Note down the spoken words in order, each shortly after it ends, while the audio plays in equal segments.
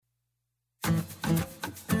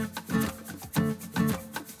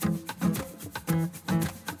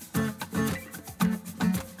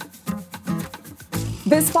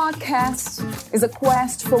This podcast is a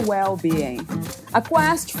quest for well-being, a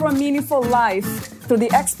quest for a meaningful life through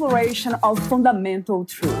the exploration of fundamental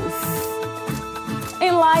truth.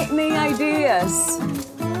 Enlightening ideas,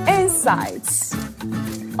 insights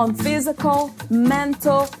on physical,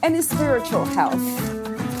 mental, and spiritual health.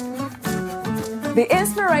 The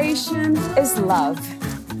inspiration is love.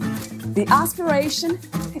 The aspiration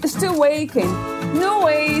is to awaken new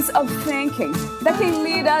ways of thinking that can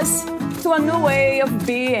lead us to a new way of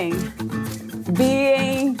being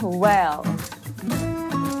well.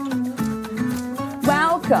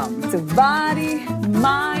 Welcome to Body,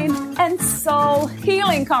 Mind, and Soul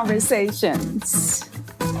Healing Conversations.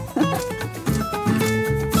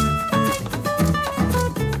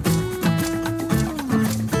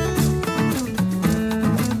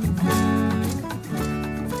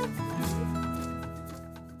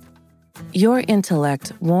 Your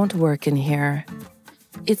intellect won't work in here.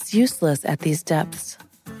 It's useless at these depths.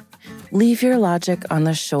 Leave your logic on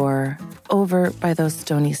the shore, over by those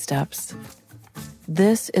stony steps.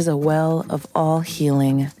 This is a well of all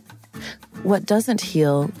healing. What doesn't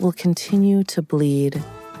heal will continue to bleed.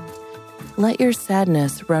 Let your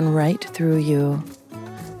sadness run right through you,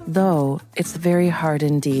 though it's very hard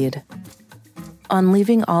indeed. On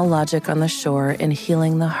Leaving All Logic on the Shore and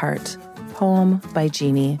Healing the Heart, poem by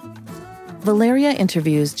Jeannie. Valeria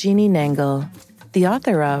interviews Jeannie Nangle, the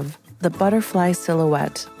author of The Butterfly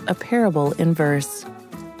Silhouette, a parable in verse.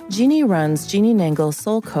 Jeannie runs Jeannie Nangle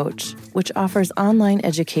Soul Coach, which offers online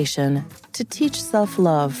education to teach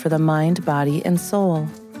self-love for the mind, body, and soul.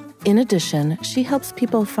 In addition, she helps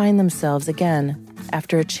people find themselves again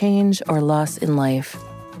after a change or loss in life.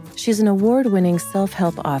 She's an award-winning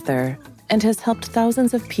self-help author and has helped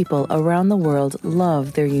thousands of people around the world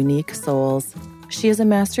love their unique souls. She is a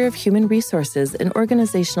Master of Human Resources and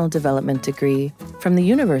Organizational Development degree from the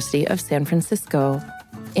University of San Francisco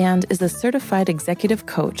and is a certified executive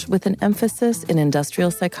coach with an emphasis in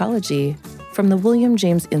industrial psychology from the William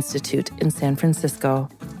James Institute in San Francisco.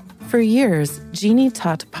 For years, Jeannie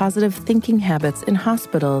taught positive thinking habits in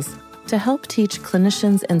hospitals to help teach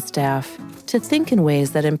clinicians and staff to think in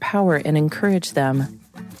ways that empower and encourage them.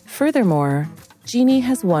 Furthermore, Jeannie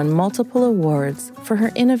has won multiple awards for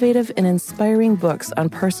her innovative and inspiring books on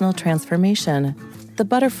personal transformation, The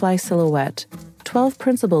Butterfly Silhouette, 12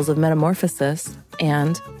 Principles of Metamorphosis,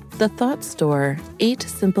 and The Thought Store, 8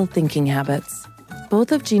 Simple Thinking Habits.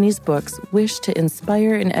 Both of Jeannie's books wish to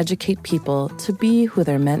inspire and educate people to be who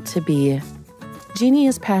they're meant to be. Jeannie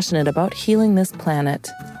is passionate about healing this planet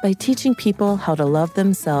by teaching people how to love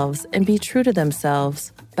themselves and be true to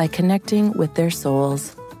themselves by connecting with their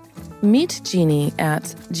souls. Meet Jeannie at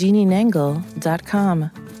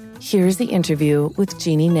jeannienangle.com. Here's the interview with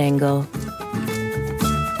Jeannie Nangle.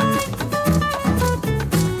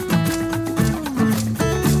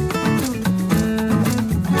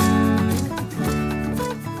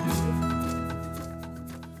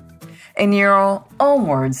 In your own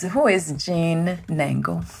words, who is Jeannie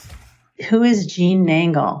Nangle? Who is Jeannie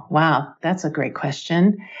Nangle? Wow, that's a great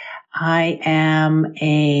question. I am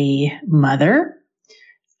a mother.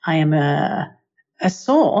 I am a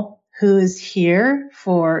soul who is here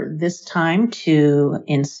for this time to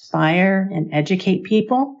inspire and educate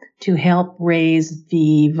people, to help raise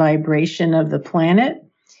the vibration of the planet.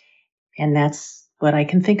 And that's what I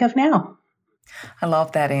can think of now. I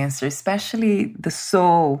love that answer, especially the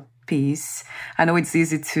soul piece. I know it's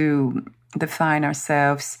easy to define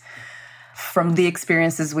ourselves from the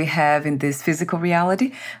experiences we have in this physical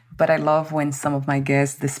reality, but I love when some of my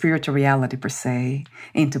guests, the spiritual reality per se,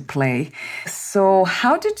 into play. So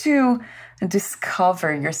how did you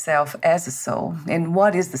discover yourself as a soul? And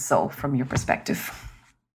what is the soul from your perspective?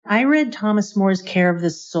 I read Thomas More's Care of the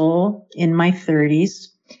Soul in my 30s,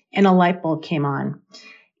 and a light bulb came on.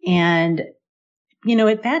 And, you know,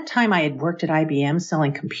 at that time I had worked at IBM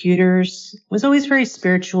selling computers, was always very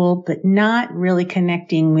spiritual, but not really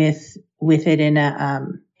connecting with it in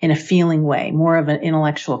a feeling way, more of an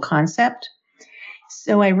intellectual concept.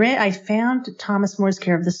 So I found Thomas More's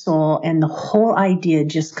Care of the Soul, and the whole idea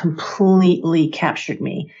just completely captured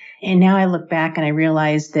me. And now I look back and I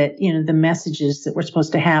realize that, you know, the messages that we're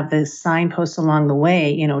supposed to have, the signposts along the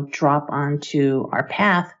way, you know, drop onto our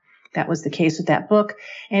path. That was the case with that book.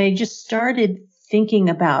 And I just started thinking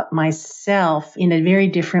about myself in a very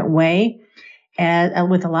different way,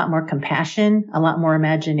 with a lot more compassion, a lot more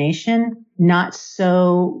imagination, not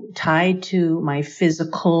so tied to my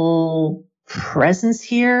physical presence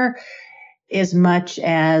here, as much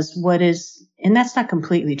as what is, and that's not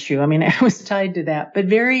completely true. I mean, I was tied to that, but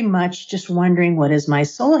very much just wondering, what is my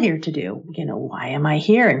soul here to do? Why am I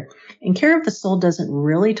here? And Care of the Soul doesn't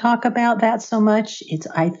really talk about that so much. It's,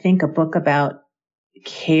 I think, a book about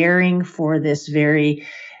caring for this very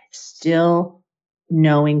still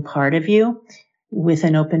knowing part of you with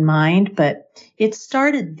an open mind. But it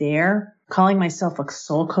started there. Calling myself a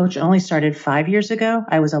soul coach only started 5 years ago.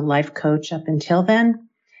 I was a life coach up until then.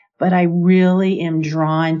 But I really am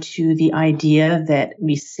drawn to the idea that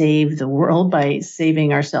we save the world by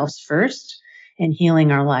saving ourselves first and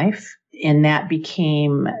healing our life. And that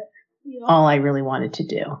became all I really wanted to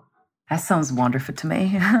do. That sounds wonderful to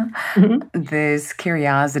me. This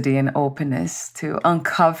curiosity and openness to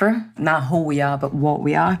uncover not who we are, but what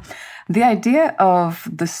we are. The idea of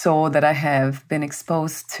the soul that I have been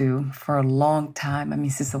exposed to for a long time. I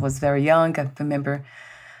mean, since I was very young, I remember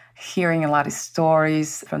hearing a lot of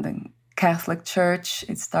stories from the Catholic Church.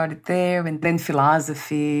 It started there, and then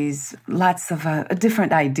philosophies, lots of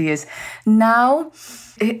different ideas. Now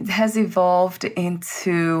it has evolved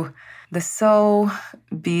into the soul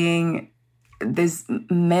being this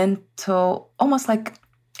mental, almost like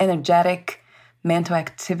energetic mental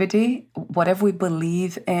activity. Whatever we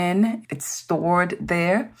believe in, it's stored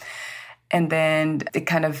there. And then it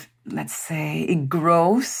kind of, let's say, it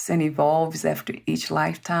grows and evolves after each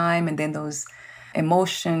lifetime. And then those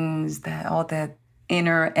emotions, all that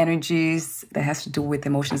inner energies that has to do with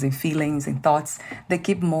emotions and feelings and thoughts, they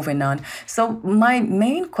keep moving on. So my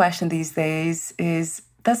main question these days is,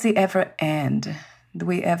 does it ever end? Do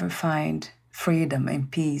we ever find freedom and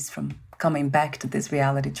peace from coming back to this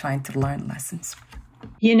reality, trying to learn lessons?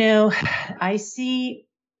 I see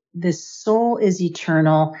the soul is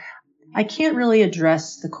eternal. I can't really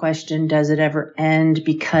address the question, does it ever end?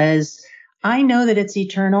 Because I know that it's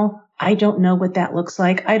eternal. I don't know what that looks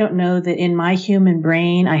like. I don't know that in my human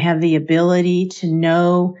brain, I have the ability to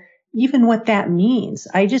know even what that means.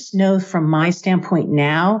 I just know from my standpoint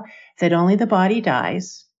now that only the body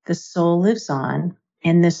dies, the soul lives on,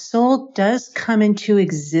 and the soul does come into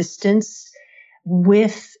existence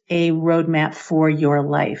with a roadmap for your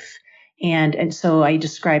life. And so I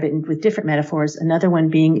describe it with different metaphors, another one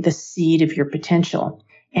being the seed of your potential.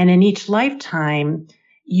 And in each lifetime,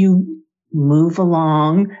 you move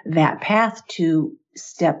along that path to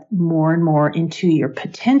step more and more into your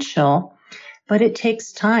potential, but it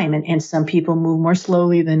takes time. And some people move more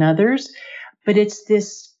slowly than others, but it's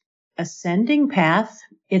this ascending path.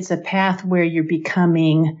 It's a path where you're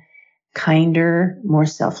becoming kinder, more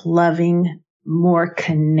self-loving, more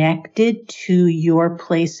connected to your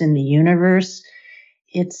place in the universe.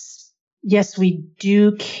 Yes, we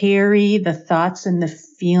do carry the thoughts and the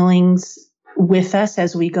feelings with us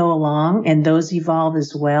as we go along, and those evolve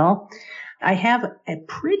as well. I have a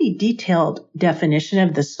pretty detailed definition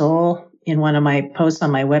of the soul in one of my posts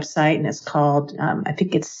on my website, and it's called, I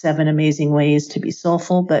think it's 7 Amazing Ways to Be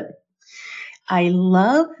Soulful. But I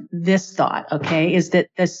love this thought, okay, is that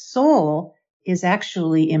the soul is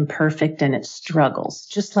actually imperfect and it struggles,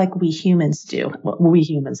 just like we humans do. Well, we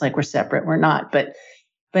humans, like we're separate, we're not, but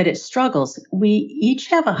it struggles. We each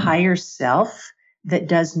have a higher self that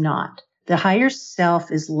does not. The higher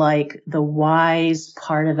self is like the wise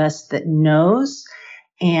part of us that knows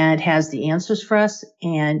and has the answers for us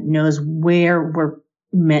and knows where we're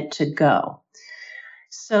meant to go.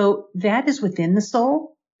 So that is within the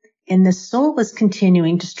soul, and the soul is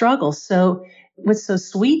continuing to struggle. So what's so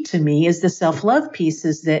sweet to me is the self-love piece,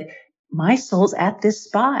 is that my soul's at this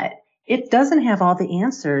spot. It doesn't have all the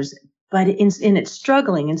answers, but it's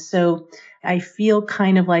struggling. And so I feel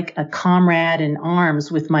kind of like a comrade in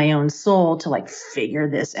arms with my own soul to like figure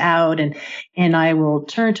this out. And I will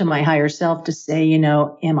turn to my higher self to say,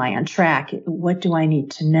 am I on track? What do I need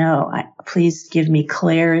to know? Please give me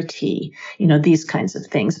clarity, these kinds of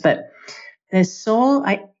things. But the soul,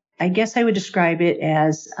 I guess I would describe it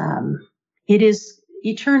as, it is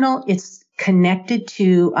eternal. It's connected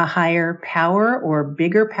to a higher power or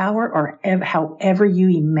bigger power, or however you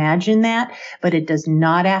imagine that, but it does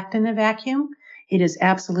not act in a vacuum. It is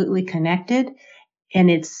absolutely connected, and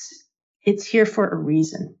it's here for a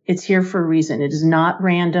reason. It's here for a reason. It is not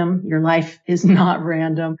random. Your life is not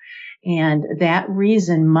random, and that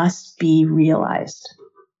reason must be realized.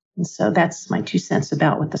 And so that's my 2 cents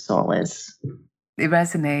about what the soul is. It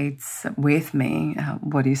resonates with me,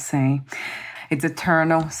 what you say. It's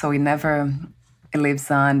eternal, so it lives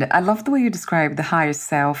on. I love the way you describe the higher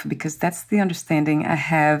self, because that's the understanding I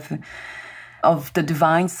have of the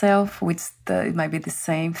divine self, which it might be the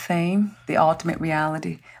same thing, the ultimate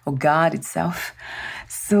reality, or God itself.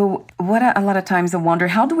 So a lot of times I wonder,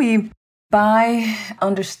 how do we, by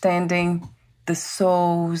understanding the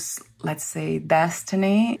soul's, let's say,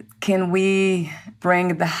 destiny? Can we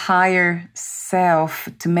bring the higher self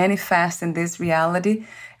to manifest in this reality?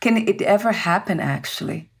 Can it ever happen,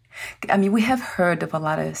 actually? I mean, we have heard of a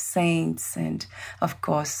lot of saints and, of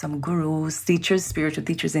course, some gurus, teachers, spiritual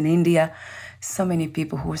teachers in India. So many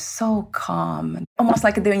people who are so calm, almost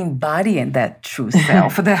like they're embodying that true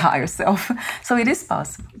self, the higher self. So it is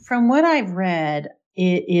possible. From what I've read,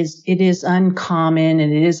 it is uncommon,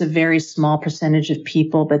 and it is a very small percentage of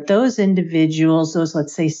people, but those individuals, those,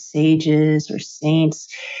 let's say, sages or saints,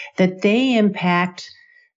 that they impact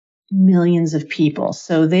millions of people.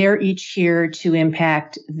 So they're each here to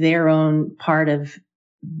impact their own part of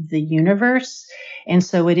the universe. And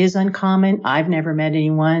so it is uncommon. I've never met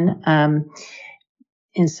anyone.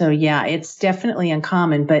 And so, yeah, it's definitely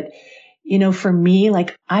uncommon. But, for me,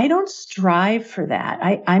 like, I don't strive for that.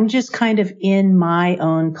 I'm just kind of in my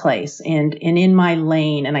own place and in my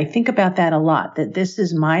lane. And I think about that a lot, that this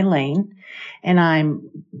is my lane and I'm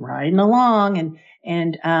riding along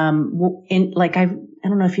and like, I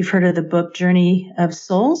don't know if you've heard of the book Journey of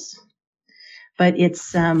Souls, but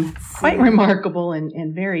it's quite remarkable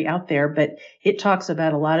and very out there. But it talks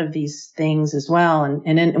about a lot of these things as well.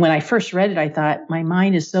 And then when I first read it, I thought, my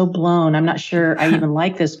mind is so blown. I'm not sure I even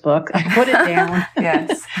like this book. I put it down.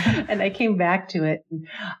 Yes. And I came back to it.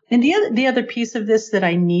 And the other piece of this that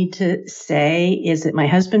I need to say is that my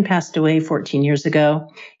husband passed away 14 years ago.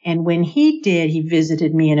 And when he did, he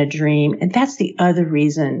visited me in a dream. And that's the other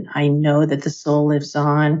reason I know that the soul lives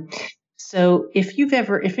on. So if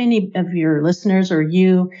any of your listeners or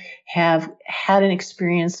you have had an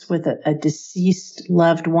experience with a deceased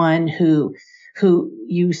loved one who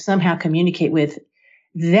you somehow communicate with,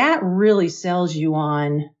 that really sells you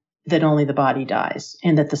on that only the body dies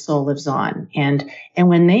and that the soul lives on. And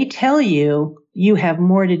when they tell you you have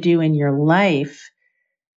more to do in your life,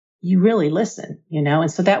 you really listen, and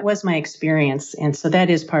so that was my experience. And so that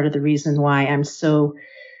is part of the reason why I'm so,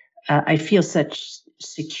 I feel such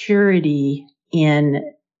security in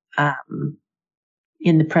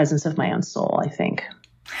the presence of my own soul, I think.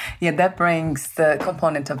 Yeah, that brings the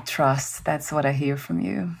component of trust. That's what I hear from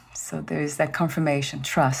you. So there's that confirmation,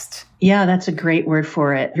 trust. Yeah, that's a great word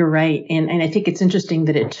for it. You're right. And I think it's interesting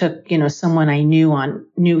that it took, someone I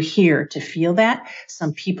knew here to feel that.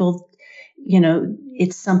 Some people,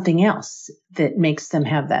 it's something else that makes them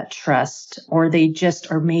have that trust, or they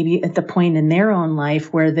just are maybe at the point in their own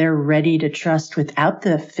life where they're ready to trust without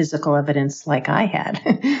the physical evidence like I had,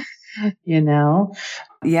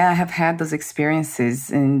 Yeah, I have had those experiences,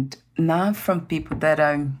 and not from people that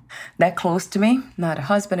are that close to me, not a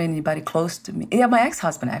husband, anybody close to me. Yeah, my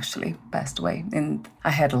ex-husband actually passed away, and I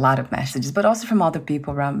had a lot of messages, but also from other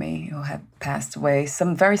people around me who have passed away. So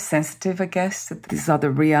I'm very sensitive, I guess, to these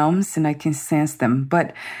other realms, and I can sense them.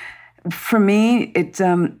 But for me, it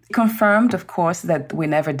confirmed, of course, that we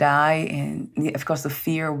never die, and of course the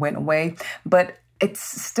fear went away. But it's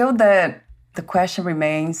still the question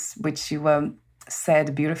remains, which you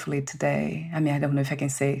said beautifully today. I mean, I don't know if I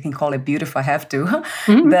can call it beautiful. I have to.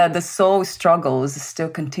 Mm-hmm. The soul struggles, still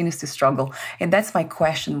continues to struggle. And that's my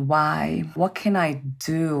question. Why? What can I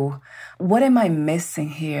do? What am I missing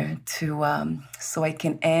here so I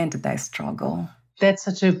can end that struggle? That's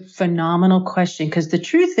such a phenomenal question, because the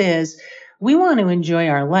truth is we want to enjoy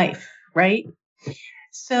our life, right?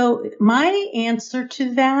 So my answer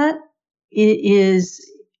to that is,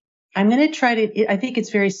 I'm going to try to, I think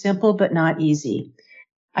it's very simple, but not easy.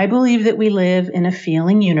 I believe that we live in a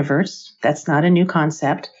feeling universe. That's not a new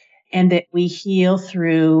concept. And that we heal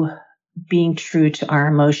through being true to our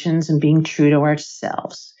emotions and being true to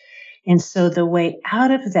ourselves. And so the way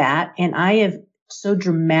out of that, and I have so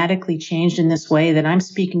dramatically changed in this way that I'm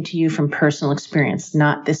speaking to you from personal experience.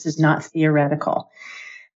 This is not theoretical.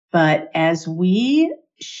 But as we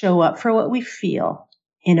show up for what we feel,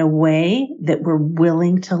 in a way that we're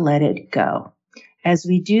willing to let it go. As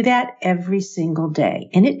we do that every single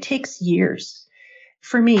day, and it takes years.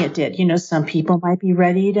 For me, it did. Some people might be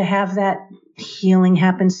ready to have that healing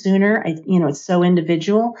happen sooner. It's so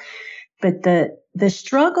individual. But the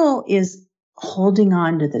struggle is holding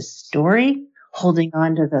on to the story, holding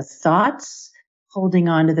on to the thoughts, holding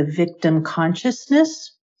on to the victim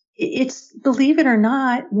consciousness. It's, believe it or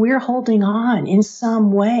not, we're holding on in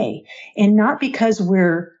some way, and not because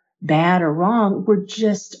we're bad or wrong. We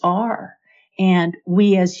just are. And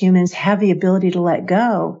we as humans have the ability to let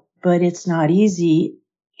go, but it's not easy.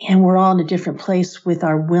 And we're all in a different place with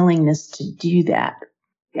our willingness to do that.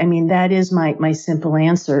 I mean, that is my simple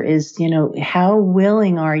answer is, how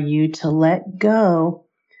willing are you to let go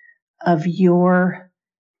of your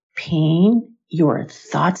pain, your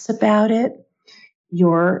thoughts about it,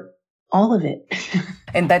 your all of it.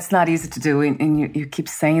 And that's not easy to do. And you keep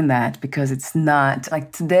saying that because it's not.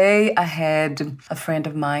 Like today, I had a friend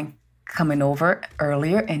of mine coming over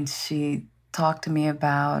earlier, and she talked to me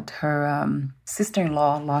about her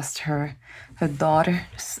sister-in-law lost her daughter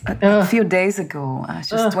a few days ago.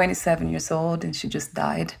 She's 27 years old, and she just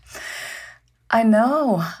died. I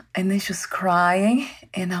know. And then she was crying,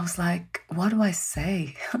 and I was like, what do I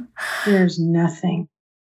say? There's nothing.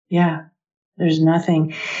 Yeah, there's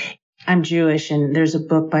nothing. I'm Jewish, and there's a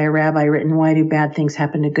book by a rabbi written, Why Do Bad Things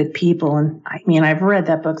Happen to Good People? And I mean, I've read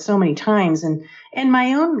that book so many times, and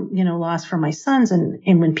my own, loss for my sons. And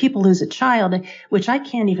when people lose a child, which I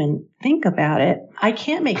can't even think about it, I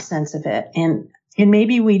can't make sense of it. And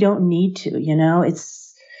maybe we don't need to,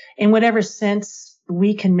 it's in whatever sense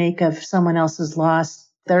we can make of someone else's loss,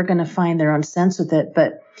 they're going to find their own sense with it.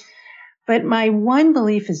 But my one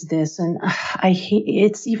belief is this, and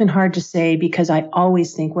it's even hard to say because I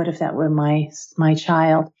always think, what if that were my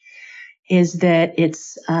child? Is that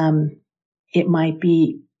it might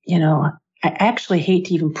be, I actually hate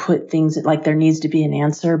to even put things like there needs to be an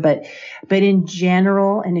answer, but in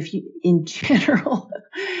general,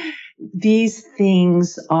 these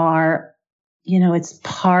things are, it's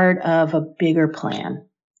part of a bigger plan.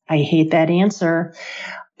 I hate that answer.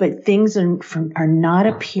 But things are not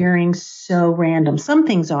appearing so random. Some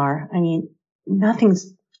things are. I mean,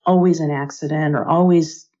 nothing's always an accident or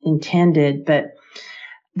always intended. But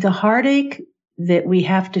the heartache that we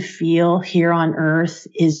have to feel here on earth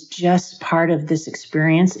is just part of this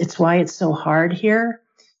experience. It's why it's so hard here,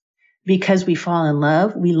 because we fall in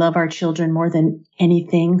love. We love our children more than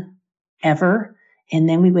anything ever. And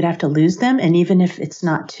then we would have to lose them. And even if it's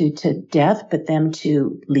not to death, but them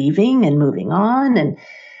to leaving and moving on,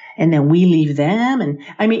 and then we leave them. And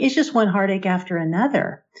I mean, it's just one heartache after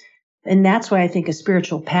another. And that's why I think a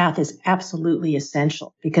spiritual path is absolutely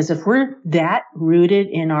essential, because if we're that rooted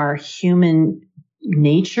in our human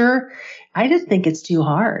nature, I just think it's too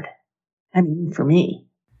hard. I mean, for me.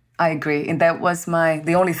 I agree. And that was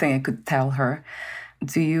the only thing I could tell her.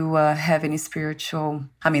 Do you have any spiritual,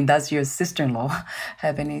 does your sister-in-law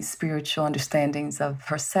have any spiritual understandings of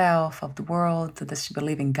herself, of the world? Does she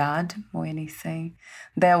believe in God or anything?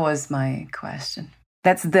 That was my question.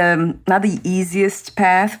 That's not the easiest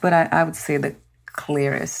path, but I would say the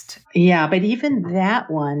clearest. Yeah, but even that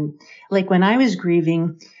one, like when I was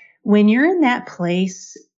grieving, when you're in that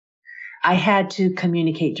place, I had to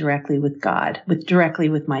communicate directly with God, directly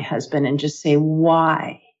with my husband, and just say,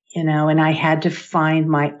 why? And I had to find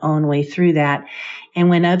my own way through that. And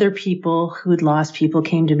when other people who'd lost people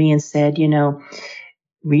came to me and said,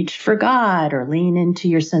 reach for God or lean into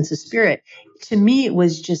your sense of spirit, to me, it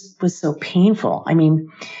was so painful. I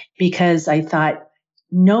mean, because I thought,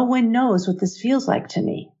 no one knows what this feels like to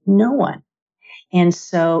me. No one. And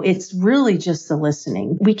so it's really just the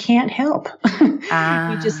listening. We can't help.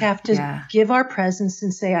 We just have to give our presence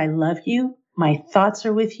and say, I love you. My thoughts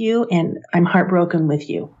are with you, and I'm heartbroken with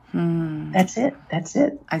you. That's it.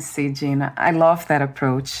 I see, Gina. I love that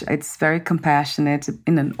approach. It's very compassionate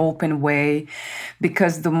in an open way,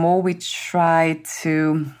 because the more we try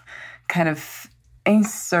to kind of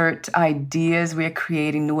insert ideas, we are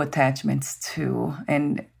creating new attachments too.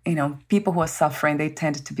 And, people who are suffering, they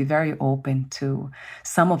tend to be very open to,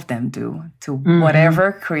 some of them do, to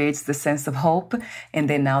whatever creates the sense of hope. And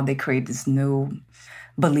then now they create this new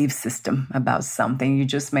belief system about something. You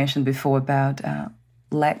just mentioned before about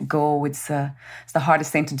let go. It's the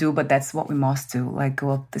hardest thing to do, but that's what we must do. Let go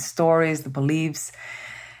of the stories, the beliefs.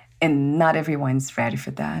 And not everyone's ready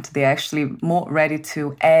for that. They're actually more ready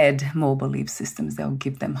to add more belief systems that will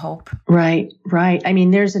give them hope. Right. I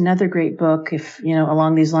mean, there's another great book,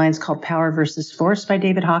 along these lines, called Power versus Force by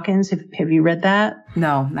David Hawkins. Have you read that?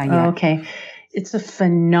 No, not yet. Oh, okay. It's a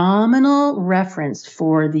phenomenal reference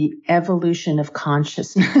for the evolution of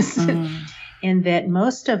consciousness. And that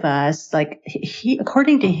most of us,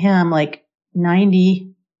 according to him,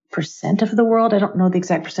 90% of the world, I don't know the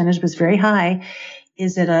exact percentage, but it's very high,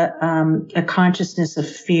 is at a consciousness of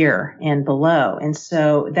fear and below. And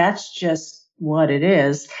so that's just what it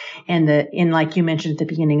is. And like you mentioned at the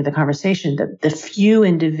beginning of the conversation, the few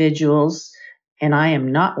individuals, and I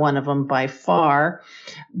am not one of them by far,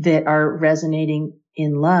 that are resonating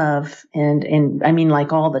in love. And I mean,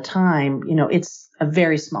 all the time, it's a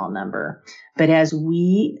very small number. But as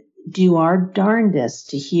we do our darndest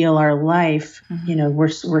to heal our life,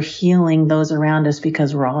 we're healing those around us,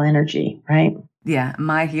 because we're all energy, right? Yeah,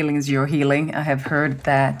 my healing is your healing. I have heard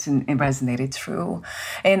that and resonated true.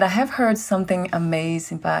 And I have heard something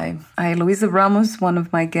amazing by Luisa Ramos, one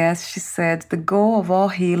of my guests. She said, the goal of all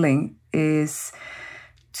healing is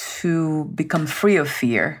to become free of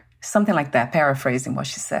fear. Something like that, paraphrasing what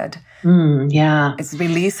she said. Yeah. It's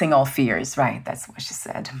releasing all fears, right? That's what she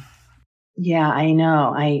said. Yeah, I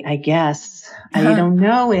know. I guess. I don't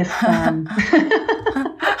know if...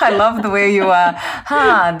 I love the way you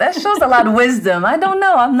that shows a lot of wisdom. I don't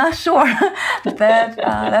know. I'm not sure.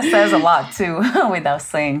 That says a lot too, without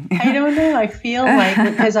saying. I don't know. I feel like,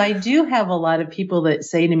 because I do have a lot of people that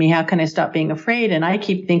say to me, how can I stop being afraid? And I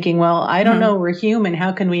keep thinking, well, I don't know. We're human.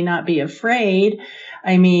 How can we not be afraid?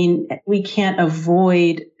 I mean, we can't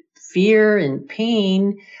avoid fear and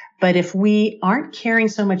pain. But if we aren't carrying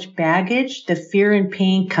so much baggage, the fear and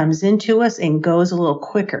pain comes into us and goes a little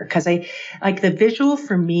quicker. Because the visual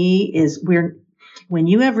for me is when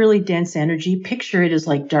you have really dense energy, picture it as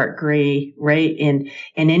like dark gray, right? And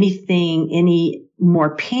any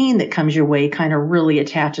more pain that comes your way kind of really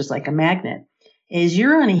attaches like a magnet. As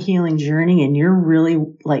you're on a healing journey and you're really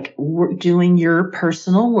like doing your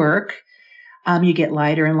personal work, you get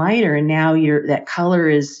lighter and lighter, and now that color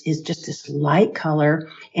is just this light color,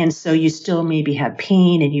 and so you still maybe have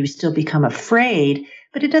pain and you still become afraid,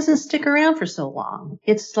 but it doesn't stick around for so long.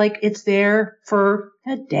 It's like it's there for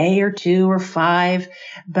a day or 2 or 5,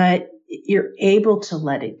 but you're able to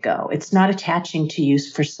let it go. It's not attaching to you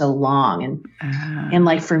for so long, and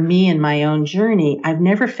like for me in my own journey, I've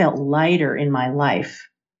never felt lighter in my life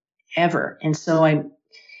ever, and so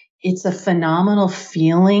it's a phenomenal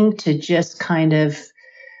feeling to just kind of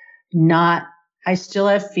I still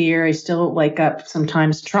have fear. I still wake up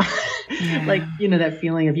sometimes like, that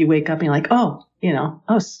feeling of you wake up and you're like,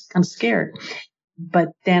 I'm scared. But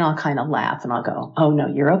then I'll kind of laugh and I'll go, oh no,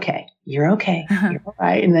 you're okay. You're okay. You're all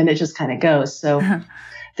right. And then it just kind of goes. So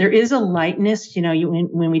there is a lightness,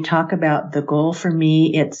 when we talk about the goal for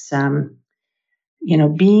me, it's,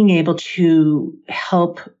 being able to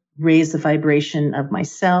help raise the vibration of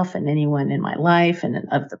myself and anyone in my life and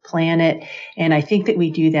of the planet. And I think that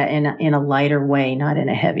we do that in a lighter way, not in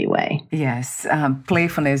a heavy way. Yes.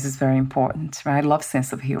 Playfulness is very important, right? I love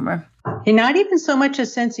sense of humor. And not even so much a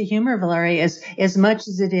sense of humor, Valerie, as much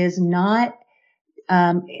as it is not,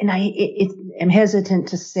 and I'm hesitant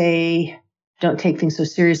to say, don't take things so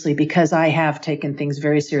seriously, because I have taken things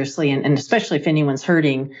very seriously. And especially if anyone's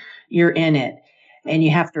hurting, you're in it. And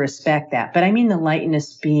you have to respect that. But I mean the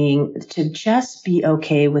lightness being to just be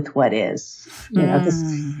okay with what is.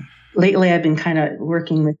 Lately I've been kind of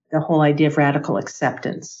working with the whole idea of radical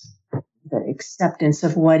acceptance. The acceptance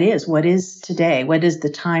of what is today, what is the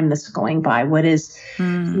time that's going by, what is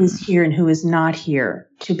who is here and who is not here.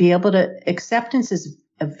 To be able to, acceptance is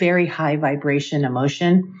a very high vibration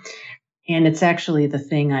emotion. And it's actually the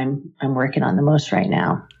thing I'm working on the most right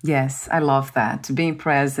now. Yes, I love that. Being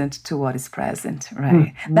present to what is present,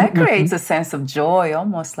 right? That creates a sense of joy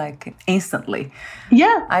almost like instantly.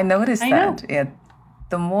 Yeah. I noticed that. Yeah.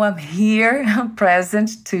 The more I'm here,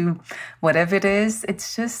 present to whatever it is,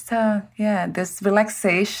 it's just, this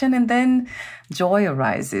relaxation, and then joy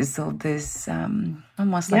arises. So this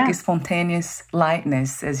almost like a spontaneous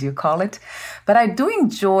lightness, as you call it. But I do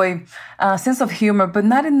enjoy a sense of humor, but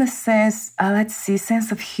not in the sense,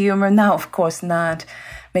 sense of humor. Now, of course, not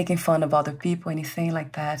making fun of other people, anything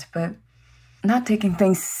like that, but not taking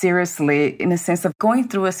things seriously in a sense of going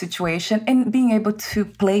through a situation and being able to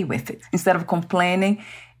play with it. Instead of complaining,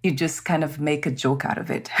 you just kind of make a joke out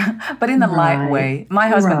of it, but in a light way. My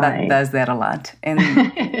husband does that a lot. And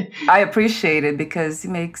I appreciate it because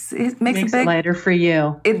it makes it lighter for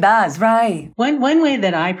you. It does, right. One way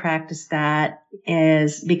that I practice that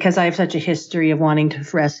is because I have such a history of wanting to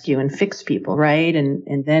rescue and fix people, right?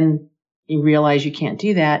 And then you realize you can't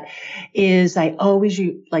do that, is I always,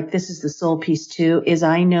 this is the soul piece too, is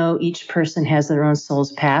I know each person has their own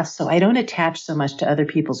soul's path. So I don't attach so much to other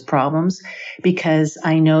people's problems because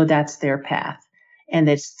I know that's their path and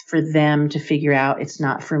it's for them to figure out. It's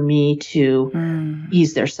not for me to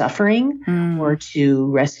ease their suffering or to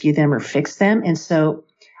rescue them or fix them. And so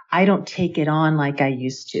I don't take it on like I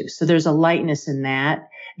used to. So there's a lightness in that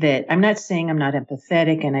I'm not saying I'm not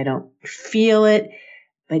empathetic and I don't feel it,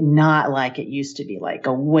 but not like it used to be, like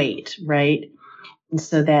a weight, right? And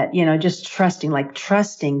so that, just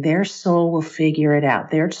trusting their soul will figure it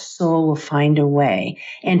out. Their soul will find a way.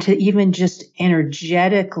 And to even just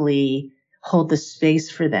energetically hold the space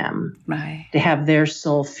for them, right, to have their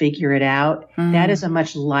soul figure it out. That is a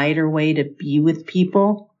much lighter way to be with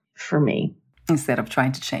people for me. Instead of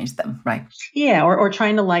trying to change them, right? Yeah, or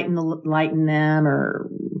trying to lighten them, or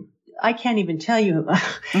I can't even tell you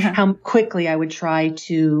how quickly I would try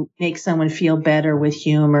to make someone feel better with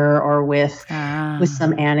humor or with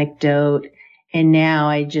some anecdote. And now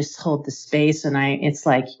I just hold the space and I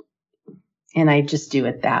just do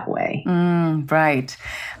it that way. Right.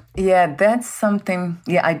 Yeah, that's something.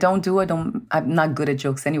 Yeah, I'm not good at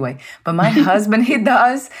jokes anyway. But my husband, he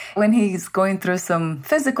does. When he's going through some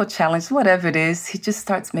physical challenge, whatever it is, he just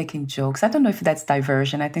starts making jokes. I don't know if that's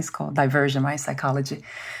diversion. I think it's called diversion, right? Psychology.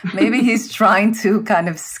 Maybe he's trying to kind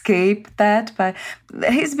of escape that, but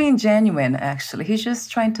he's being genuine, actually. He's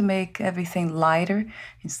just trying to make everything lighter.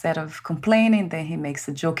 Instead of complaining, then he makes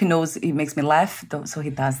a joke. He knows he makes me laugh, so he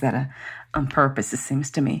does that on purpose, it seems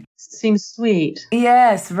to me. Seems sweet.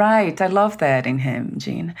 Yes, right. I love that in him,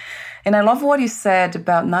 Jean. And I love what you said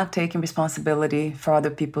about not taking responsibility for other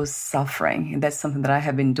people's suffering. And that's something that I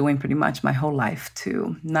have been doing pretty much my whole life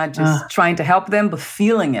too. Not just trying to help them, but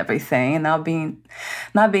feeling everything and not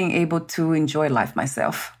being able to enjoy life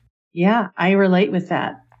myself. Yeah, I relate with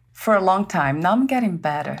that. For a long time. Now I'm getting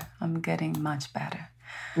better. I'm getting much better.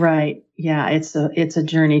 Right. Yeah, it's a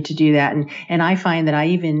journey to do that. And I find that I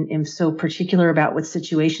even am so particular about what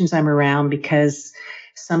situations I'm around because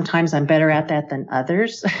sometimes I'm better at that than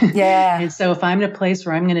others. Yeah. And so if I'm in a place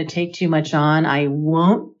where I'm going to take too much on, I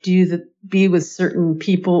won't be with certain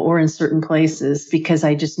people or in certain places because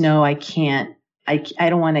I just know I can't. I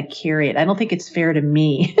don't want to carry it. I don't think it's fair to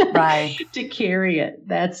me right. to carry it.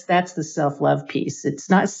 That's the self-love piece. It's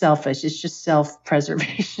not selfish. It's just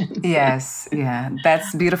self-preservation. Yes. Yeah.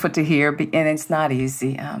 That's beautiful to hear. And it's not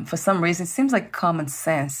easy. For some reason, it seems like common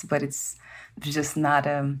sense, but it's just not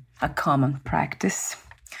a common practice.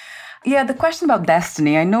 Yeah. The question about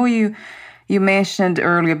destiny. I know you mentioned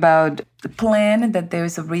earlier about the plan, that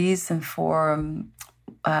there's a reason for,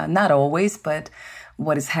 not always, but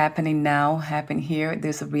what is happening now, happen here,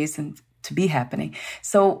 there's a reason to be happening.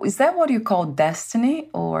 So is that what you call destiny,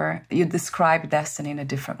 or you describe destiny in a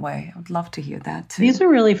different way? I would love to hear that too. These are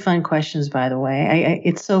really fun questions, by the way.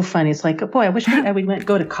 It's so funny. It's like, boy, I wish I would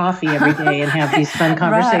go to coffee every day and have these fun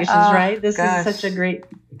conversations, right? This is such a great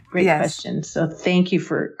question. So thank you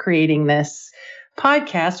for creating this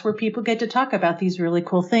podcast where people get to talk about these really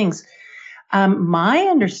cool things. My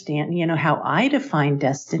understanding, how I define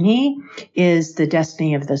destiny is the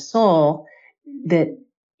destiny of the soul, that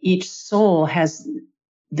each soul has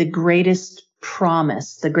the greatest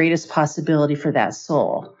promise, the greatest possibility for that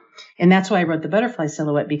soul. And that's why I wrote the butterfly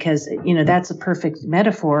silhouette, because, that's a perfect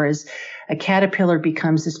metaphor, is a caterpillar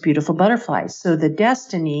becomes this beautiful butterfly. So the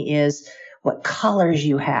destiny is what colors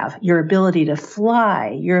you have, your ability to fly,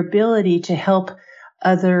 your ability to help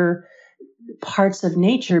other parts of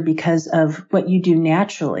nature because of what you do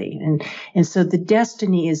naturally. And so the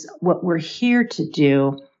destiny is what we're here to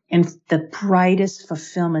do and the brightest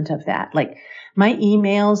fulfillment of that. Like my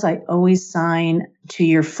emails, I always sign to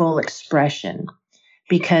your full expression,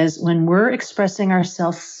 because when we're expressing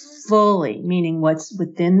ourselves fully, meaning what's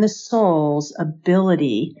within the soul's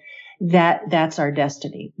ability, that's our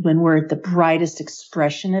destiny. When we're at the brightest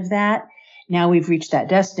expression of that, now we've reached that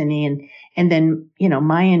destiny. And then,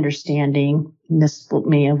 my understanding, and this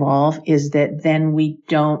may evolve, is that then we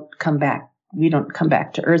don't come back. We don't come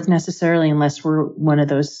back to earth necessarily unless we're one of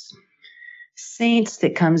those saints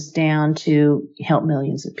that comes down to help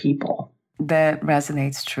millions of people. That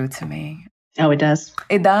resonates true to me. Oh, it does?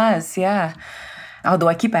 It does, yeah. Although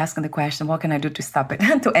I keep asking the question, what can I do to stop it,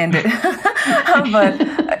 to end it?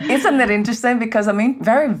 But isn't it interesting? Because I'm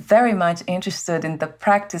very, very much interested in the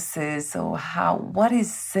practices, or what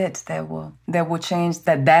is it that will change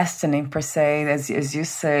that destiny per se, as you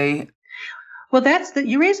say. Well,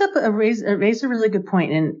 you raise a really good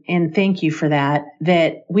point, and thank you for that.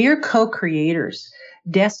 That we are co-creators.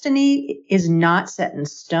 Destiny is not set in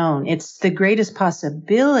stone; it's the greatest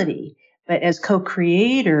possibility. But as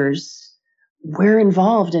co-creators, we're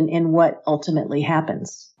involved in what ultimately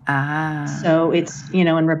happens. So it's,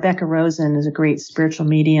 and Rebecca Rosen is a great spiritual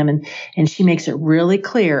medium, and she makes it really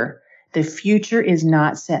clear. The future is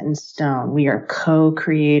not set in stone. We are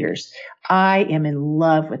co-creators. I am in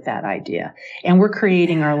love with that idea. And we're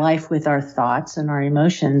creating our life with our thoughts and our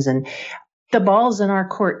emotions. And the ball's in our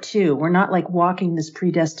court too. We're not like walking this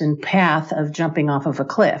predestined path of jumping off of a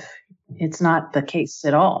cliff. It's not the case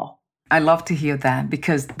at all. I love to hear that,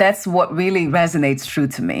 because that's what really resonates true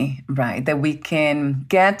to me, right? That we can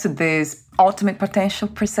get to this ultimate potential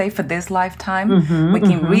per se for this lifetime. Mm-hmm, we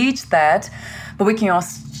can reach that, but we can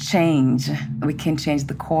also change. We can change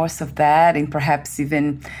the course of that and perhaps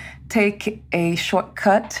even take a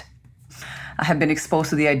shortcut. I have been exposed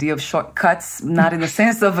to the idea of shortcuts, not in the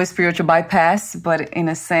sense of a spiritual bypass, but in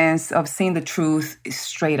a sense of seeing the truth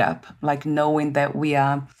straight up, like knowing that we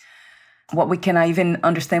are what we cannot even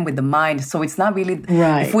understand with the mind. So it's not really,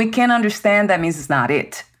 right. If we can't understand, that means it's not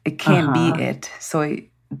it. It can't be it. So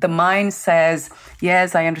the mind says,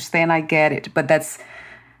 yes, I understand, I get it. But that's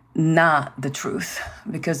not the truth,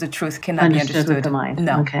 because the truth cannot be understood with the mind.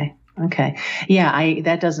 No. Okay. Yeah,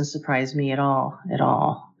 that doesn't surprise me at all,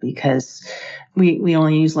 because we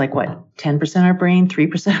only use 10% of our brain,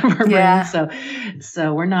 3% of our brain.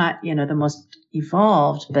 So we're not, the most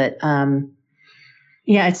evolved, but,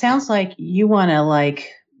 it sounds like you want to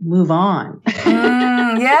move on.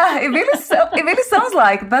 It really sounds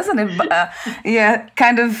like, doesn't it?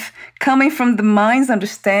 Kind of coming from the mind's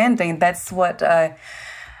understanding. That's what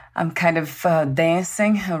I'm kind of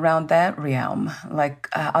dancing around that realm,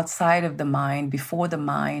 outside of the mind, before the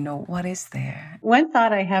mind, or what is there? One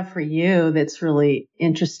thought I have for you that's really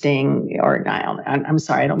interesting, I'm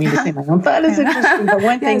sorry, I don't mean to say my own thought is interesting, but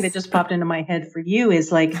one thing that just popped into my head for you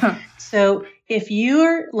is so if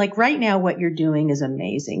you're right now, what you're doing is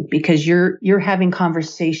amazing, because you're having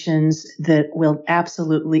conversations that will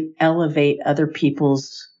absolutely elevate other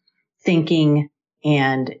people's thinking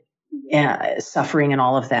and suffering and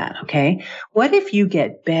all of that. Okay. What if you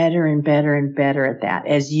get better and better and better at that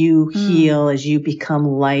as you heal, as you become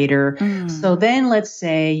lighter? So then let's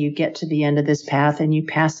say you get to the end of this path and you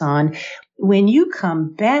pass on. When you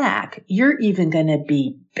come back, you're even going to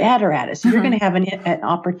be better at it. So you're going to have an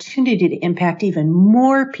opportunity to impact even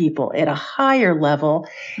more people at a higher level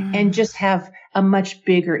and just have a much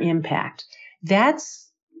bigger impact. That's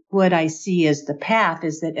what I see as the path,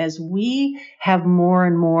 is that as we have more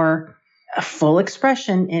and more full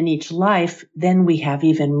expression in each life, then we have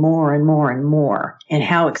even more and more and more. And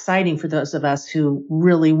how exciting for those of us who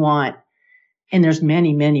really want, and there's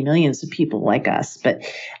many, many millions of people like us, but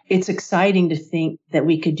it's exciting to think that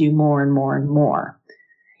we could do more and more and more.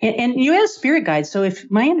 And you have spirit guides. So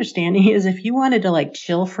my understanding is if you wanted to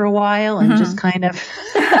chill for a while and just kind of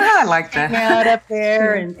I like that. hang out up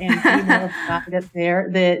there and be more up there,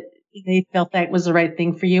 that they felt that was the right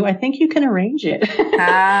thing for you, I think you can arrange it.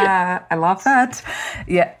 I love that.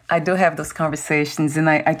 Yeah, I do have those conversations, and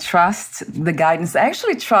I trust the guidance. I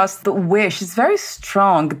actually trust the wish. It's very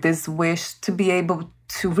strong, this wish to be able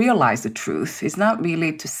to realize the truth. It's not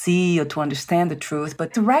really to see or to understand the truth,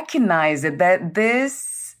 but to recognize it, that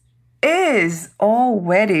this is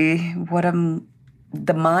already what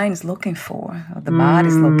the mind's looking for, or the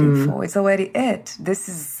body's looking for. It's already it. This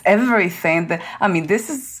is everything this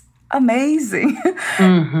is amazing.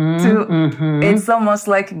 It's almost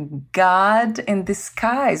like God in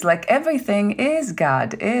disguise. Everything is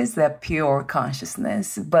God, is that pure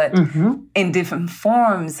consciousness, but in different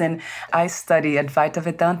forms. And I study Advaita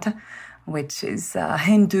Vedanta, which is a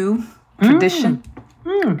Hindu tradition.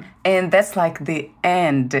 And that's the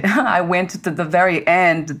end. I went to the very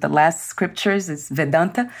end. The last scriptures is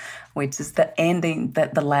Vedanta, which is the ending,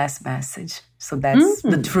 the last message. So that's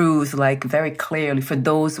the truth, very clearly for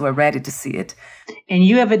those who are ready to see it. And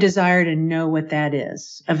you have a desire to know what that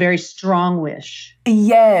is, a very strong wish.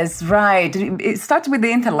 Yes, right. It starts with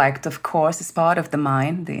the intellect, of course. It's part of the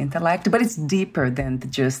mind, the intellect, but it's deeper than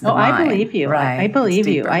just the mind. I believe you. Right. I believe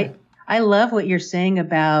you. I love what you're saying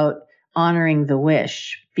about honoring the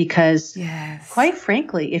wish, because quite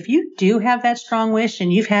frankly, if you do have that strong wish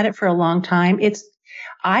and you've had it for a long time,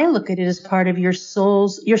 I look at it as part of your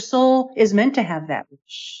soul is meant to have that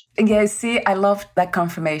wish. Yeah, see, I love that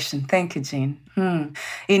confirmation. Thank you, Jean.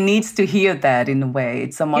 It needs to hear that in a way.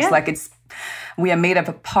 It's almost like we are made up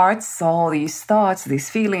of parts, all these thoughts, these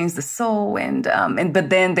feelings, the soul, and but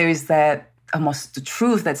then there is that almost the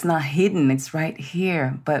truth that's not hidden. It's right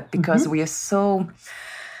here. But because we are so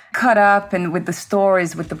caught up and with the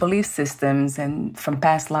stories, with the belief systems and from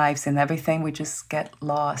past lives and everything, we just get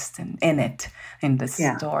lost in it, in the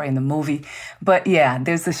story, in the movie. But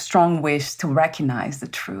there's a strong wish to recognize the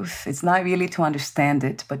truth. It's not really to understand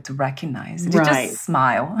it, but to recognize it. Right. You just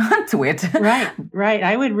smile to it. Right.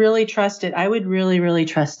 I would really trust it. I would really, really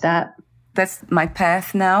trust that. That's my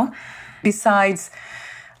path now. Besides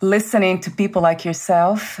listening to people like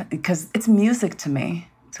yourself, because it's music to me.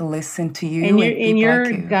 To listen to you. And your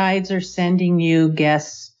guides are sending you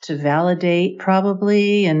guests to validate,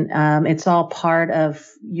 probably, and it's all part of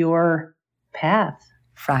your path.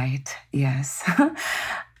 Right, yes.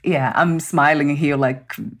 I'm smiling here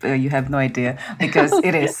you have no idea, because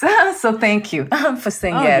it is. So thank you for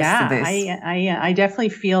saying yes to this. I definitely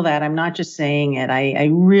feel that. I'm not just saying it. I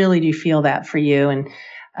really do feel that for you. And,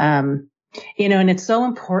 and it's so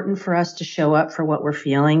important for us to show up for what we're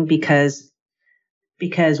feeling, because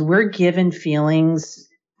we're given feelings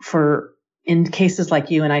in cases like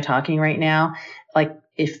you and I talking right now,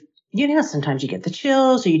 if, sometimes you get the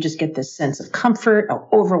chills or you just get this sense of comfort or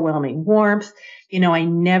overwhelming warmth, I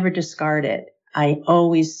never discard it. I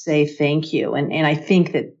always say thank you. And I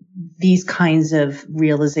think that these kinds of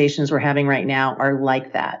realizations we're having right now are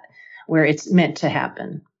like that. where it's meant to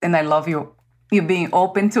happen. And I love you being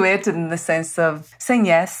open to it in the sense of saying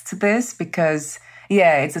yes to this because,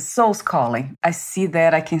 yeah, it's a soul's calling. I see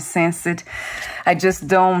that. I can sense it. I just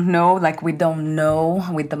don't know, like we don't know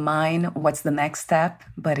with the mind what's the next step,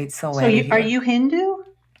 but it's already So are you Hindu?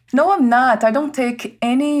 No, I'm not. I don't take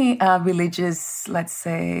any religious, let's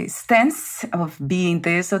say, stance of being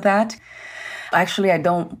this or that. Actually, I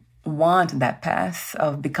don't want that path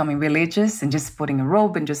of becoming religious and just putting a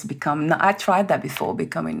robe and just become. I tried that before,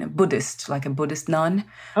 becoming a Buddhist, like a Buddhist nun.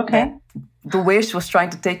 Okay. The wish was trying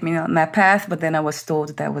to take me on that path, but then I was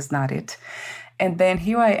told that was not it. And then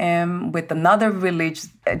here I am with another religion.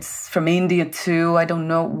 It's from India too. I don't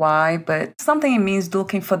know why, but something in me is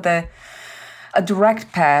looking for a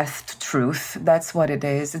direct path to truth. That's what it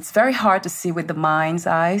is. It's very hard to see with the mind's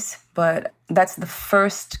eyes, but that's the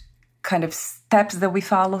first kind of steps that we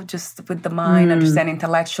follow, just with the mind, understanding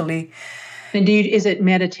intellectually. And is it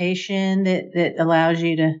meditation that allows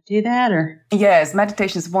you to do that, or? Yes,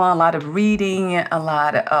 meditation is one. A lot of reading, a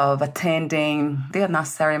lot of attending. They are not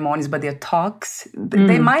ceremonies, but they're talks.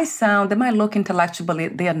 They might look intellectual,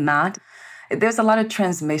 but they are not. There's a lot of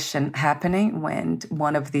transmission happening when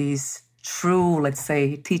one of these true, let's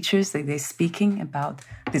say, teachers, they're speaking about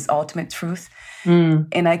this ultimate truth.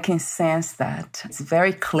 And I can sense that. It's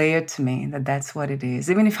very clear to me that that's what it is.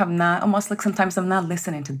 Even if I'm not, almost like sometimes I'm not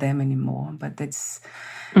listening to them anymore, but it's,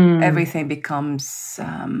 everything becomes,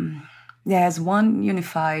 as one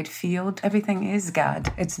unified field. Everything is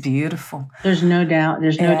God. It's beautiful. There's no doubt.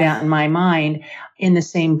 There's no doubt in my mind. In the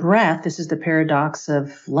same breath, this is the paradox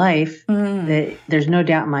of life, that there's no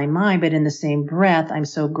doubt in my mind, but in the same breath, I'm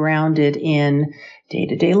so grounded in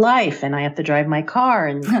day-to-day life, and I have to drive my car,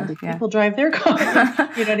 and other people drive their car.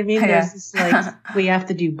 You know what I mean? There's this, like, we have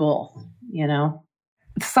to do both, you know?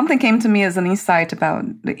 Something came to me as an insight about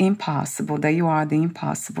the impossible, that you are the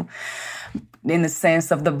impossible, in the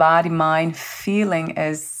sense of the body, mind, feeling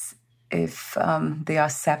as if they are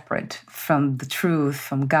separate from the truth,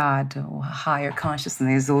 from God, or higher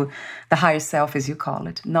consciousness, or the higher self, as you call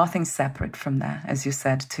it. Nothing separate from that, as you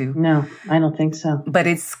said, too. No, I don't think so. But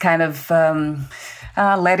it's kind of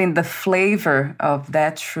letting the flavor of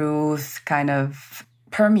that truth kind of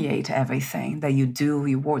permeate everything that you do,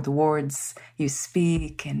 the words you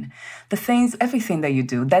speak, and the things, everything that you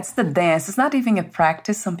do. That's the dance. It's not even a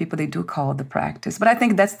practice. Some people, they do call it the practice. But I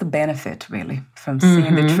think that's the benefit, really, from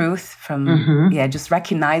seeing the truth, from, just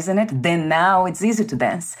recognizing it. Then now it's easy to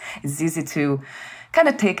dance. It's easy to kind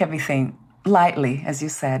of take everything lightly, as you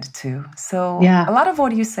said, too. So a lot of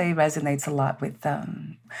what you say resonates a lot with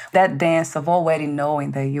that dance of already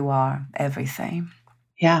knowing that you are everything.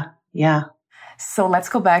 Yeah, yeah. So let's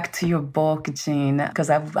go back to your book, Jean, because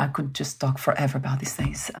I could just talk forever about these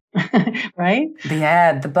things. Right?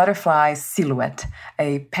 The Butterfly Silhouette,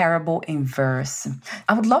 a parable in verse.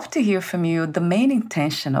 I would love to hear from you the main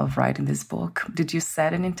intention of writing this book. Did you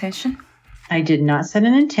set an intention? I did not set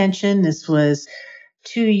an intention. This was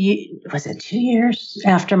 2 years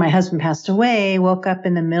after my husband passed away? Woke up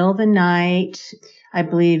in the middle of the night. I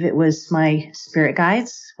believe it was my spirit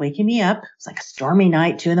guides waking me up. It was like a stormy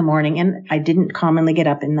night, 2 a.m, and I didn't commonly get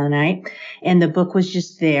up in the night. And the book was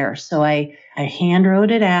just there. So I hand wrote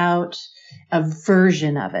it out, a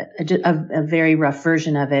version of it, a very rough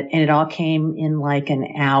version of it. And it all came in like an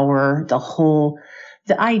hour.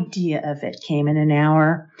 The idea of it came in an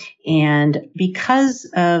hour. And because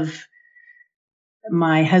of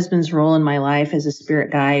my husband's role in my life as a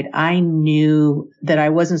spirit guide, I knew that I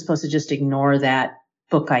wasn't supposed to just ignore that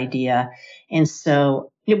book idea. And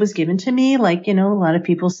so it was given to me, like, a lot of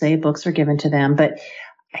people say books are given to them, but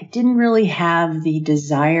I didn't really have the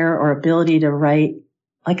desire or ability to write.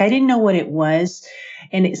 Like, I didn't know what it was.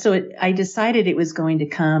 And I decided it was going to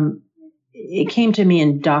come. It came to me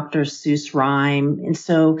in Dr. Seuss rhyme. And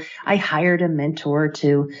so I hired a mentor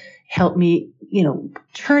to help me,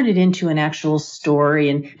 turn it into an actual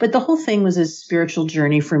story. But the whole thing was a spiritual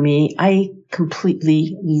journey for me. I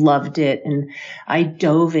completely loved it and I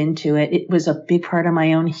dove into it. It was a big part of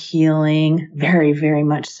my own healing, very, very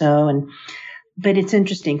much so. But it's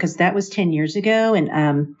interesting because that was 10 years ago.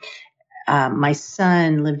 And, my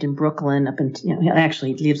son lived in Brooklyn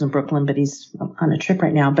he lives in Brooklyn, but he's on a trip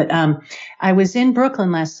right now. But, I was in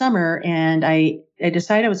Brooklyn last summer and I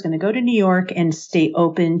decided I was going to go to New York and stay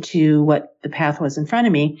open to what the path was in front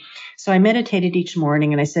of me. So I meditated each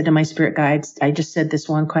morning and I said to my spirit guides, I just said this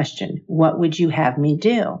one question: what would you have me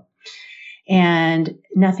do? And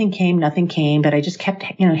nothing came, but I just kept,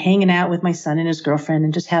 hanging out with my son and his girlfriend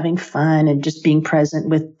and just having fun and just being present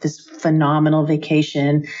with this phenomenal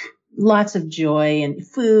vacation, lots of joy and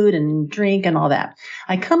food and drink and all that.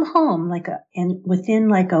 I come home and within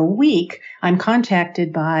like a week, I'm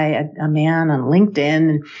contacted by a man on LinkedIn,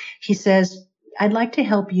 and he says, I'd like to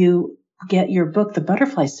help you get your book, The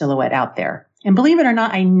Butterfly Silhouette, out there. And believe it or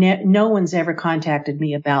not, no one's ever contacted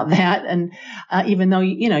me about that. And even though,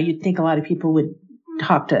 you'd think a lot of people would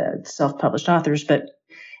talk to self-published authors,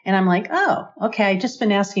 and I'm like, oh, okay, I've just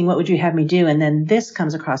been asking, what would you have me do? And then this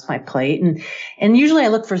comes across my plate. And usually I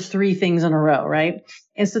look for 3 things in a row, right?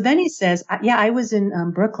 And so then he says, yeah, I was in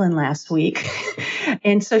Brooklyn last week.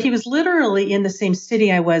 And so he was literally in the same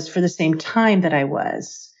city I was for the same time that I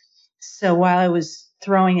was. So while I was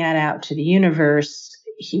throwing that out to the universe,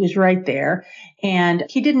 he was right there. And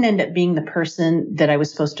he didn't end up being the person that I was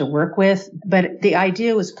supposed to work with, but the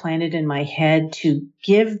idea was planted in my head to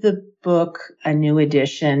give the book a new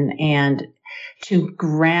edition and to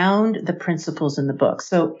ground the principles in the book.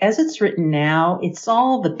 So as it's written now, it's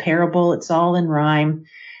all the parable, it's all in rhyme.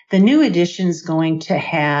 The new edition is going to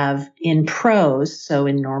have in prose, so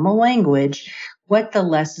in normal language, what the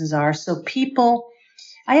lessons are. So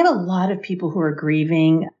I have a lot of people who are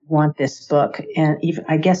grieving want this book. And even,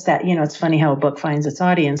 I guess that, it's funny how a book finds its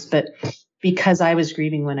audience, but because I was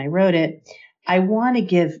grieving when I wrote it, I want to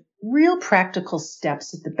give real practical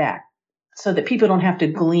steps at the back so that people don't have to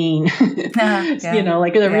glean, reading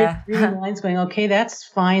lines going, okay, that's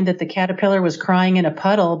fine that the caterpillar was crying in a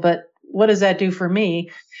puddle, but what does that do for me?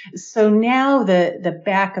 So now the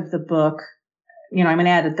back of the book, I'm going to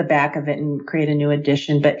add at the back of it and create a new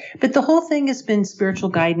edition. But the whole thing has been spiritual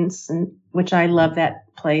guidance, and which I love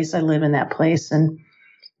that place. I live in that place. And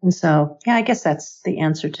so, yeah, I guess that's the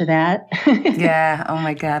answer to that. Yeah. Oh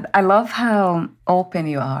my God. I love how open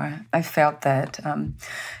you are. I felt that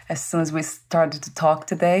as soon as we started to talk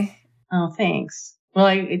today. Oh, thanks. Well,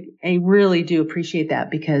 I really do appreciate that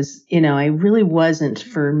because, I really wasn't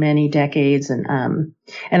for many decades. And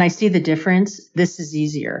I see the difference. This is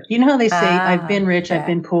easier. You know how they say, I've been rich, yeah. I've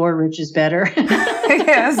been poor, rich is better.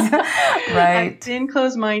 Yes, right. I've been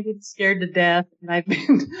closed-minded, scared to death, and I've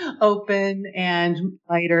been open and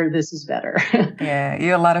lighter. This is better. Yeah,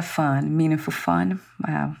 you're a lot of fun, meaningful fun.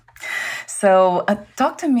 Wow. So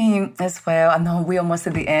talk to me as well. I know we're almost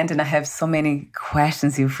at the end and I have so many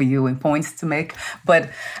questions here for you and points to make, but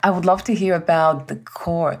I would love to hear about the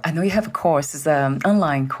course. I know you have a course, it's an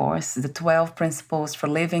online course, the 12 Principles for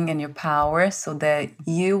Living in Your Power so that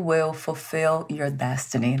you will fulfill your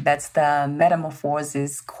destiny. That's the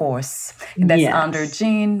Metamorphosis course. And that's under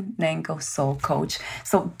Jean Nangle Soul Coach.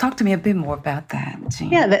 So talk to me a bit more about that,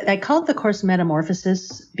 Jean. Yeah, I called the course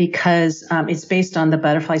Metamorphosis because it's based on the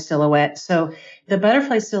butterfly silhouette. So the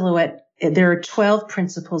butterfly silhouette, there are 12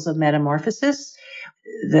 principles of metamorphosis.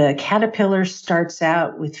 The caterpillar starts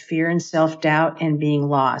out with fear and self-doubt and being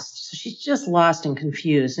lost. So she's just lost and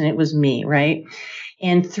confused. And it was me, right?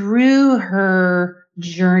 And through her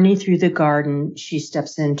journey through the garden, she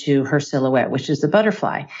steps into her silhouette, which is the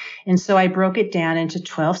butterfly. And so I broke it down into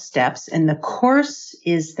 12 steps. And the course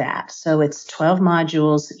is that. So it's 12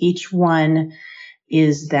 modules. Each one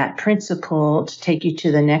is that principle to take you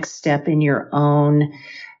to the next step in your own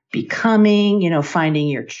becoming, finding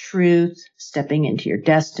your truth, stepping into your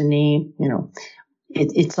destiny,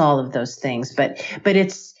 it's all of those things. But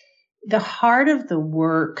it's the heart of the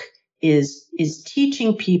work is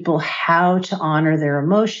teaching people how to honor their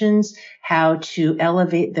emotions, how to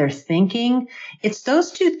elevate their thinking. It's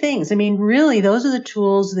those two things. I mean, really, those are the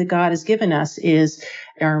tools that God has given us is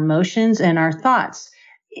our emotions and our thoughts.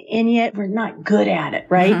 And yet we're not good at it,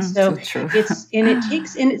 right? Mm-hmm, so true.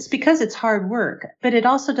 it's because it's hard work, but it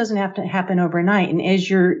also doesn't have to happen overnight. And as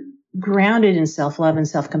you're grounded in self-love and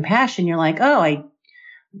self-compassion, you're like, oh, I'm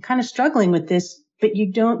kind of struggling with this, but you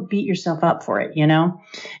don't beat yourself up for it,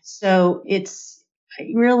 So it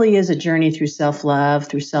really is a journey through self-love,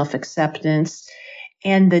 through self-acceptance.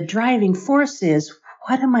 And the driving force is,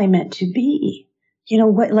 what am I meant to be?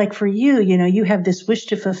 What, like for you, you have this wish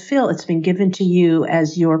to fulfill. It's been given to you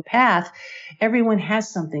as your path. Everyone has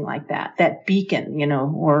something like that beacon,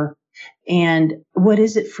 and what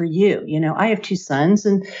is it for you? I have 2 sons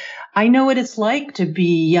and I know what it's like to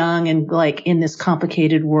be young and like in this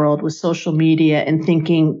complicated world with social media and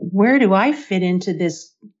thinking, where do I fit into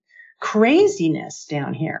this craziness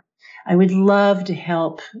down here? I would love to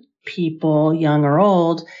help people, young or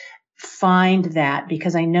old, find that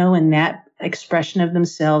because I know in that expression of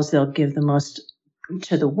themselves, they'll give the most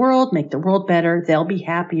to the world, make the world better. They'll be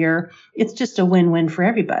happier. It's just a win-win for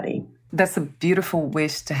everybody. That's a beautiful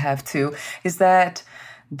wish to have too. Is that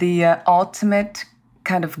the ultimate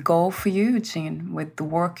kind of goal for you, Jean, with the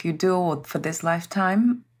work you do for this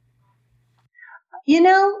lifetime?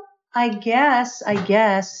 I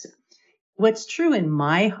guess what's true in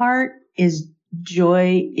my heart is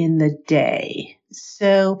joy in the day.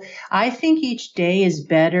 So I think each day is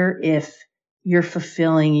better if you're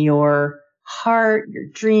fulfilling your heart, your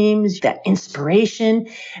dreams, that inspiration,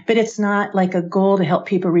 but it's not like a goal to help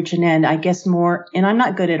people reach an end. I guess more, and I'm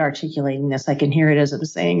not good at articulating this. I can hear it as I'm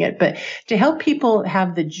saying it, but to help people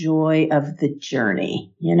have the joy of the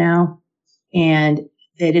journey, and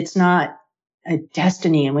that it's not a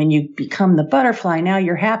destiny. And when you become the butterfly, now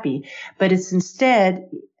you're happy, but it's instead,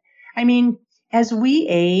 as we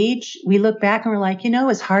age, we look back and we're like,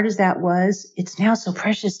 as hard as that was, it's now so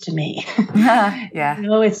precious to me. Yeah.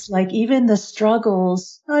 It's like even the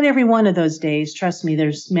struggles, not every one of those days, trust me,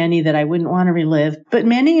 there's many that I wouldn't want to relive, but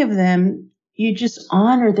many of them, you just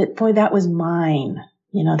honor that, boy, that was mine.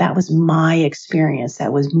 That was my experience.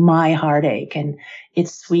 That was my heartache. And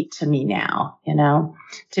it's sweet to me now,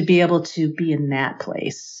 to be able to be in that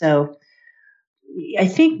place. So I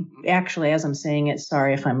think actually, as I'm saying it,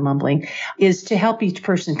 sorry if I'm mumbling, is to help each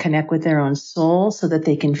person connect with their own soul so that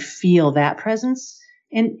they can feel that presence.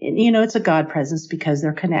 And it's a God presence because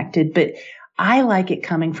they're connected. But I like it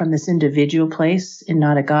coming from this individual place and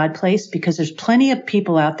not a God place, because there's plenty of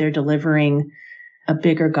people out there delivering a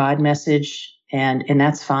bigger God message. And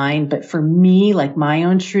that's fine. But for me, like my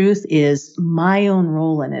own truth is my own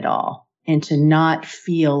role in it all. And to not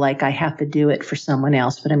feel like I have to do it for someone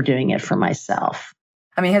else, but I'm doing it for myself.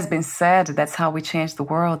 It has been said that's how we change the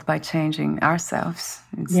world, by changing ourselves.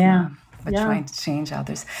 It's not by trying to change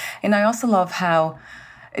others. And I also love how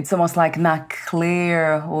it's almost like not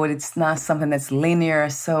clear, or it's not something that's linear.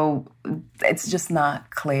 So it's just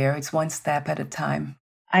not clear. It's one step at a time.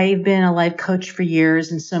 I've been a life coach for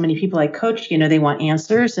years, and so many people I coach, they want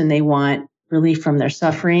answers and they want relief from their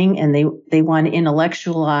suffering, and they want to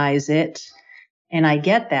intellectualize it. And I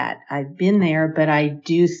get that. I've been there, but I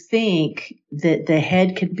do think that the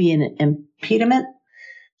head could be an impediment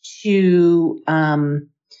to,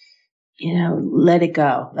 let it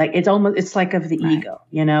go. Like it's like of the ego,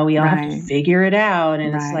 we all have to figure it out.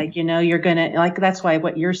 And it's like, you're going to, like, that's why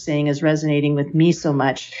what you're saying is resonating with me so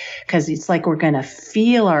much, because it's like we're going to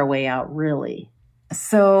feel our way out, really.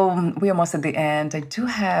 So we're almost at the end. I do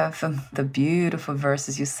have the beautiful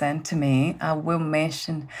verses you sent to me. I will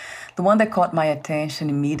mention the one that caught my attention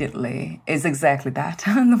immediately is exactly that.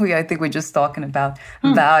 I think we're just talking about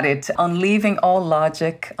it. On leaving all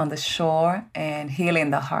logic on the shore and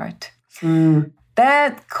healing the heart.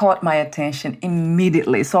 That caught my attention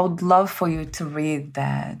immediately. So I would love for you to read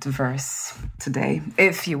that verse today,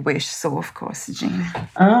 if you wish. So, of course, Jean.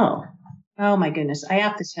 Oh, my goodness. I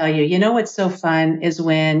have to tell you, what's so fun is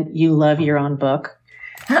when you love your own book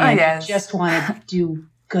and you just want to do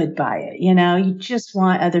good by it. You just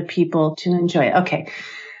want other people to enjoy it. Okay.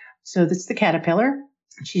 So this is the caterpillar.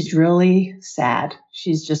 She's really sad.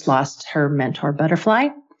 She's just lost her mentor butterfly,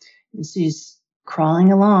 and she's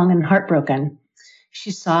crawling along and heartbroken. She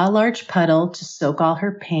saw a large puddle to soak all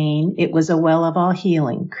her pain. It was a well of all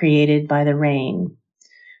healing created by the rain.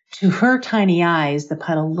 To her tiny eyes, the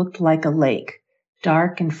puddle looked like a lake,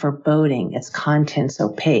 dark and foreboding, its contents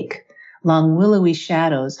opaque. Long willowy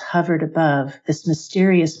shadows hovered above this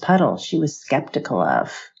mysterious puddle she was skeptical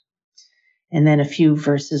of. And then a few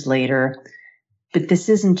verses later, but this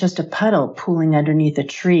isn't just a puddle pooling underneath a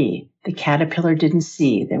tree. The caterpillar didn't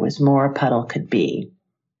see there was more a puddle could be.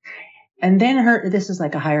 And then this is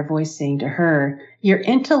like a higher voice saying to her, your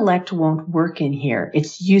intellect won't work in here.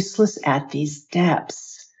 It's useless at these depths.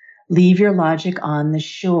 Leave your logic on the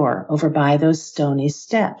shore over by those stony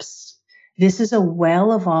steps. This is a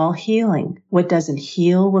well of all healing. What doesn't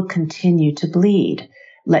heal will continue to bleed.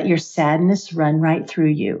 Let your sadness run right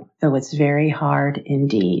through you, though it's very hard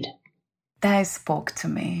indeed. That spoke to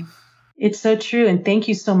me. It's so true. And thank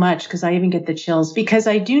you so much, because I even get the chills, because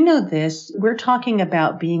I do know this. We're talking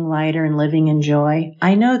about being lighter and living in joy.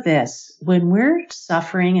 I know this. When we're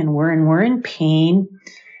suffering and we're in pain,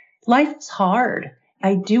 life is hard.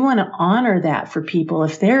 I do want to honor that for people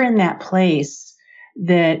if they're in that place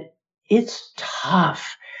that it's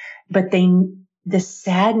tough, but the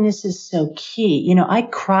sadness is so key. I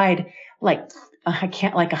cried like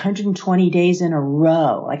 120 days in a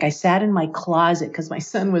row. Like I sat in my closet because my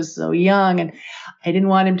son was so young and I didn't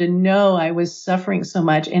want him to know I was suffering so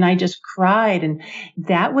much. And I just cried. And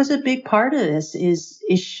that was a big part of this is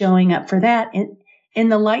showing up for that. And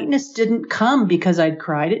the lightness didn't come because I'd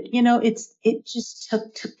cried. It just took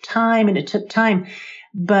time, and it took time.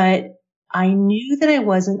 But I knew that I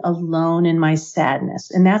wasn't alone in my sadness.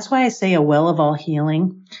 And that's why I say a well of all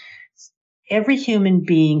healing. Every human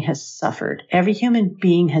being has suffered. Every human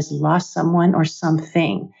being has lost someone or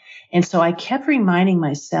something. And so I kept reminding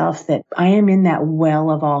myself that I am in that well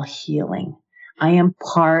of all healing. I am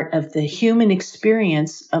part of the human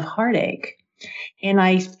experience of heartache. And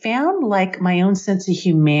I found like my own sense of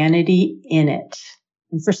humanity in it.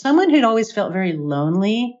 And for someone who'd always felt very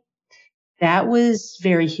lonely, that was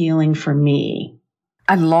very healing for me.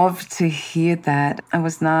 I love to hear that. I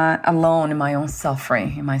was not alone in my own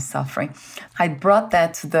suffering, I brought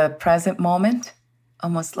that to the present moment,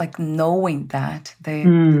 almost like knowing that.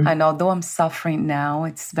 And although I'm suffering now,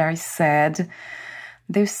 it's very sad.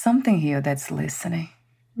 There's something here that's listening.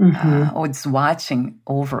 Or it's watching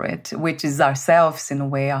over it, which is ourselves in a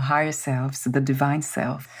way, our higher selves, the divine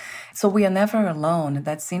self. So we are never alone.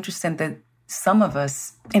 That's interesting that some of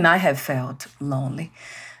us, and I have felt lonely,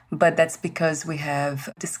 but that's because we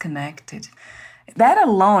have disconnected. That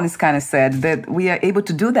alone is kind of sad that we are able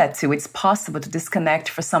to do that too. It's possible to disconnect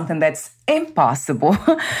for something that's impossible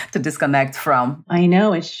to disconnect from. I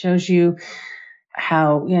know, it shows you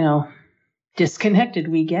how, disconnected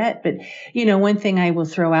we get. But, one thing I will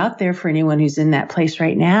throw out there for anyone who's in that place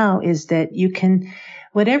right now is that you can,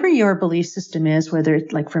 whatever your belief system is, whether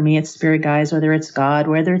it's like for me, it's spirit guides, whether it's God,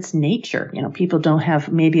 whether it's nature, people don't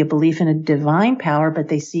have maybe a belief in a divine power, but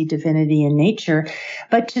they see divinity in nature.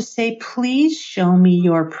 But to say, please show me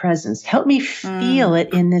your presence. Help me feel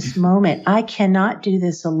it in this moment. I cannot do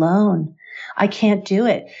this alone. I can't do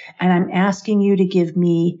it. And I'm asking you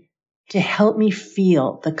to help me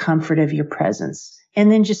feel the comfort of your presence,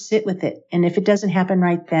 and then just sit with it. And if it doesn't happen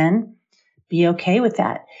right then, be okay with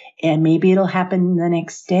that. And maybe it'll happen the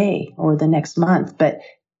next day or the next month, but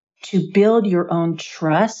to build your own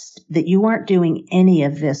trust that you aren't doing any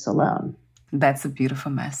of this alone. That's a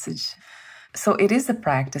beautiful message. So it is a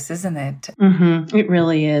practice, isn't it? It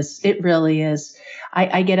really is. It really is.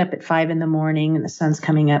 I get up at 5 a.m. and the sun's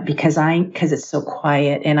coming up because it's so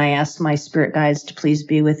quiet. And I ask my spirit guides to please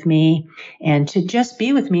be with me and to just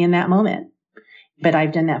be with me in that moment. But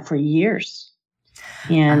I've done that for years.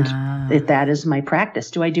 And that is my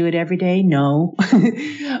practice. Do I do it every day? No,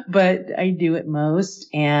 but I do it most.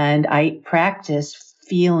 And I practice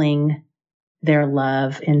feeling their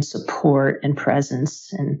love and support and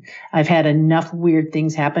presence. And I've had enough weird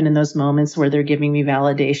things happen in those moments where they're giving me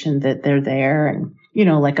validation that they're there. And,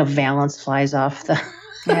 like a valance flies off the,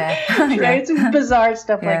 right? It's bizarre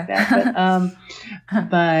stuff like that.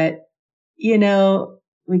 But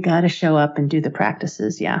we got to show up and do the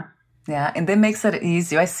practices. Yeah. Yeah. And that makes it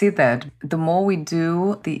easier. I see that the more we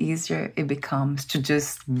do, the easier it becomes to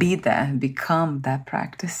just be there, become that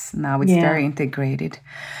practice. Now it's very integrated.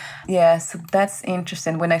 Yeah, so that's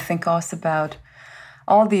interesting. When I think also about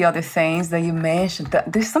all the other things that you mentioned,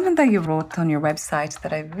 there's something that you wrote on your website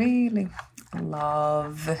that I really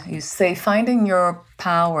love. You say, finding your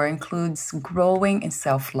power includes growing in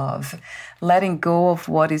self-love, letting go of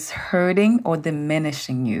what is hurting or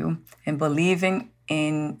diminishing you, and believing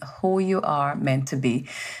in who you are meant to be.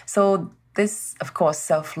 So this, of course,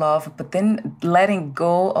 self-love, but then letting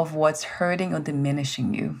go of what's hurting or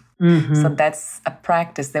diminishing you. So that's a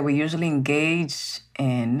practice that we usually engage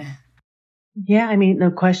in. Yeah, I mean,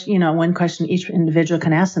 the question, one question each individual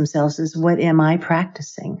can ask themselves is, what am I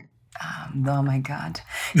practicing? Oh my God.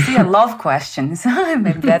 See, I love questions.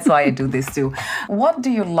 Maybe that's why I do this too. What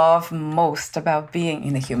do you love most about being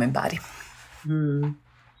in a human body?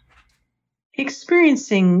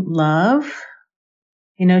 Experiencing love,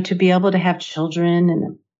 to be able to have children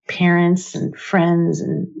and parents and friends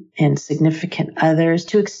and significant others,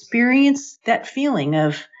 to experience that feeling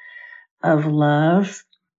of love.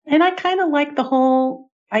 And I kind of like the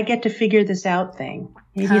whole, I get to figure this out thing.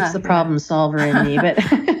 Maybe it's the problem solver in me, but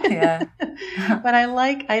but I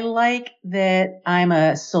like that I'm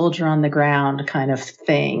a soldier on the ground kind of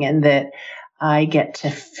thing, and that I get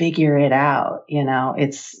to figure it out.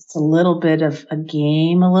 It's a little bit of a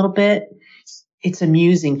game, a little bit. It's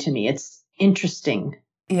amusing to me. It's interesting.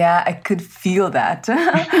 Yeah, I could feel that.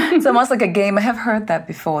 It's almost like a game. I have heard that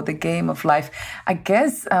before, the game of life. I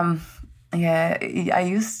guess,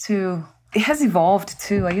 it has evolved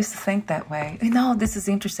too. I used to think that way. This is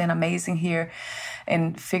interesting, amazing here,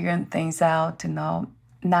 and figuring things out,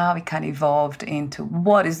 Now it kind of evolved into,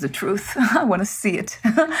 what is the truth? I want to see it.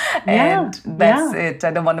 And that's it.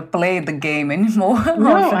 I don't want to play the game anymore.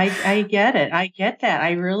 No, I get it. I get that.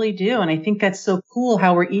 I really do. And I think that's so cool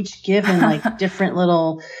how we're each given like different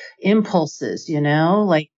little impulses,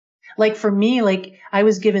 like for me, like I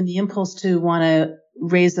was given the impulse to want to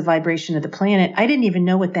raise the vibration of the planet. I didn't even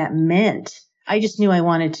know what that meant. I just knew I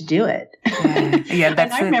wanted to do it. Yeah,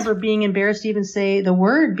 that's and I remember being embarrassed to even say the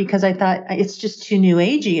word because I thought it's just too new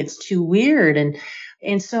agey. It's too weird. And,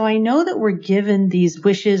 And so I know that we're given these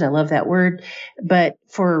wishes. I love that word, but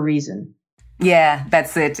for a reason. Yeah,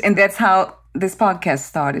 that's it. And that's how this podcast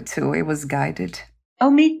started too. It was guided.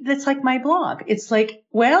 Oh, that's like my blog. It's like,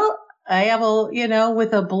 well, I have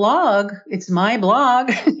with a blog, it's my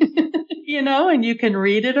blog, and you can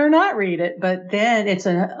read it or not read it. But then it's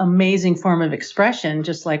an amazing form of expression,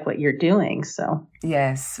 just like what you're doing. So.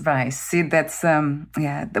 Yes, right. See, that's,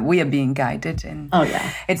 that we are being guided. And oh,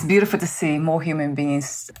 yeah. It's beautiful to see more human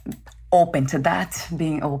beings open to that,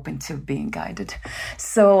 being open to being guided.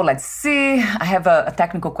 So let's see. I have a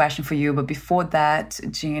technical question for you. But before that,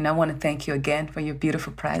 Jean, I want to thank you again for your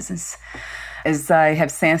beautiful presence. As I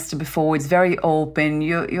have sensed before, it's very open.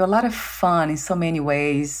 You're a lot of fun in so many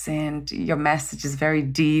ways, and your message is very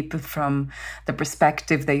deep from the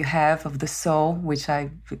perspective that you have of the soul, which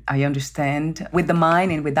I understand. With the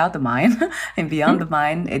mind and without the mind, and beyond the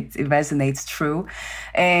mind, it resonates true.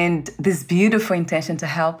 And this beautiful intention to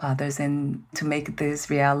help others and to make this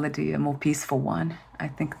reality a more peaceful one. I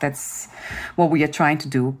think that's what we are trying to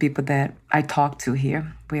do. People that I talk to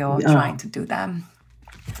here, we're all trying to do that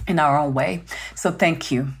in our own way. So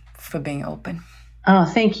thank you for being open. Oh,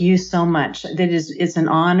 thank you so much. It's an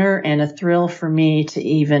honor and a thrill for me to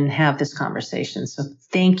even have this conversation. So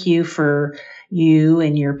thank you for you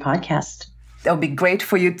and your podcast. It'll be great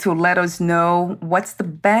for you to let us know what's the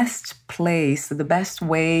best place, the best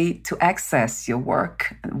way to access your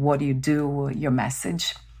work, what you do, your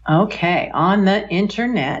message. Okay. On the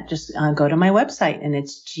internet, just go to my website, and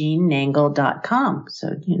it's jeannangle.com.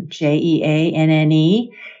 So,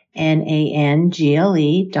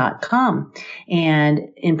 JeanNangle.com. And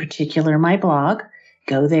in particular, my blog,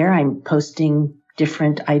 go there. I'm posting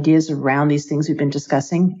different ideas around these things we've been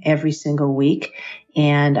discussing every single week.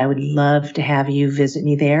 And I would love to have you visit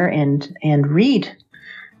me there and read.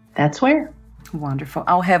 That's where. Wonderful.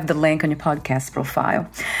 I'll have the link on your podcast profile.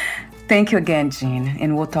 Thank you again, Jean,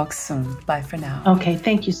 and we'll talk soon. Bye for now. Okay,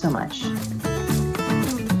 thank you so much.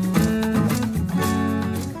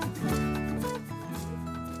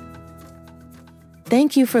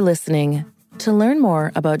 Thank you for listening. To learn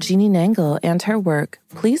more about Jeannie Nangle and her work,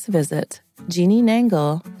 please visit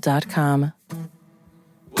JeannieNangle.com.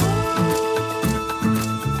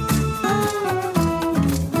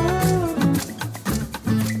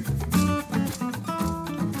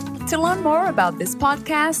 To learn more about this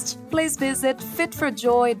podcast, please visit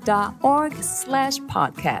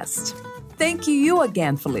fitforjoy.org/podcast. Thank you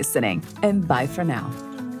again for listening, and bye for now.